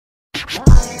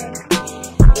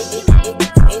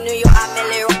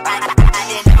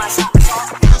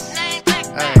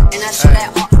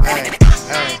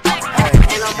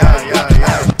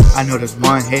know there's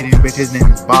one hating bitch, his name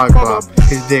is Bogblob.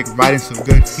 His dick riding so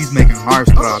good, he's making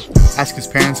hearts throb. Ask his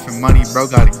parents for money, bro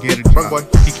gotta get a job.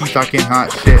 He keep talking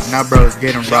hot shit, now bro is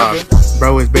getting robbed.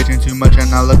 Bro is bitching too much and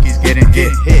now look he's getting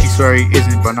hit. He swear he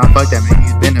isn't, but nah fuck that man,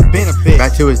 he's been a bit.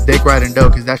 Back to his dick riding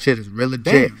dope, cause that shit is real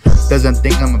legit. Doesn't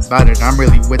think I'm about it, I'm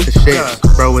really with the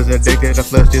shits. Bro is addicted to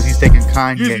flow steals, he's taking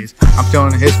Kanye's. I'm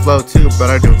feeling his flow too, but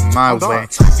I do it my way.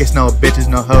 Gets no bitches,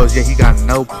 no hoes, yeah he got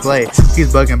no play.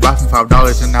 He's bugging, boxing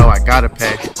 $5 and now I gotta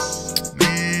pay.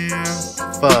 Man,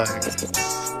 fuck.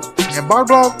 And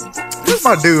Bogblob, this is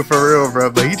my dude for real, bro,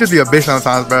 but he just be a bitch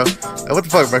sometimes, bro. Like, what the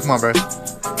fuck, bro? Come on, bro.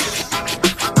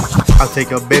 I'll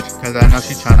take your bitch, cause I know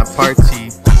she tryna party.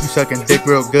 You sucking dick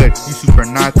real good, you super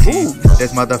naughty.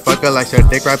 This motherfucker likes your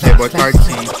dick right, Playboy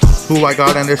Carti. Who I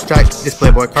got under strike, this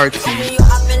Playboy Carti.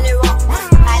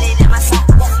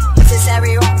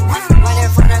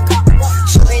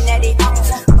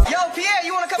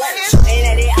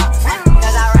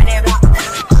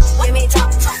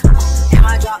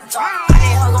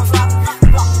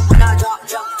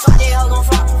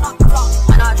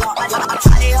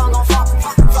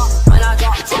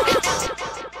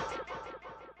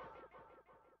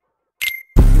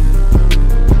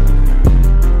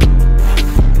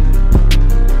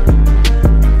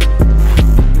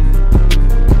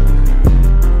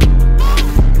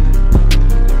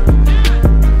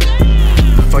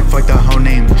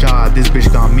 This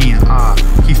bitch got me and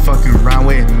he fucking around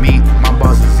with me, my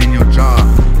boss is in your jaw.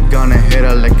 Gonna hit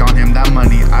a lick on him, that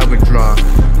money I withdraw.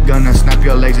 Gonna snap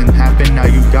your legs in half and now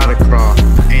you gotta crawl.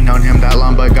 Ain't known him that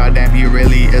long, but goddamn he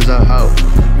really is a hoe.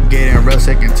 Getting real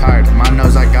sick and tired, my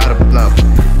nose I gotta blow.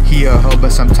 He a hoe,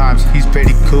 but sometimes he's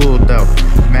pretty cool though.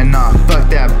 Man, nah, fuck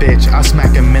that bitch, I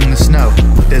smack him in the snow.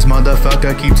 This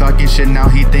motherfucker keep talking shit, now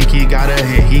he think he got a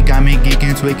hit. He got me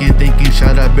geeking, tweaking, thinking,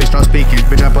 shut up, bitch, don't speaking.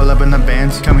 Bitch, I pull up in the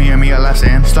bands, come hear me, I laugh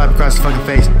and slap across the fucking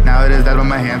face. Now it is that on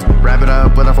my hands, wrap it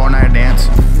up with a 4-night dance.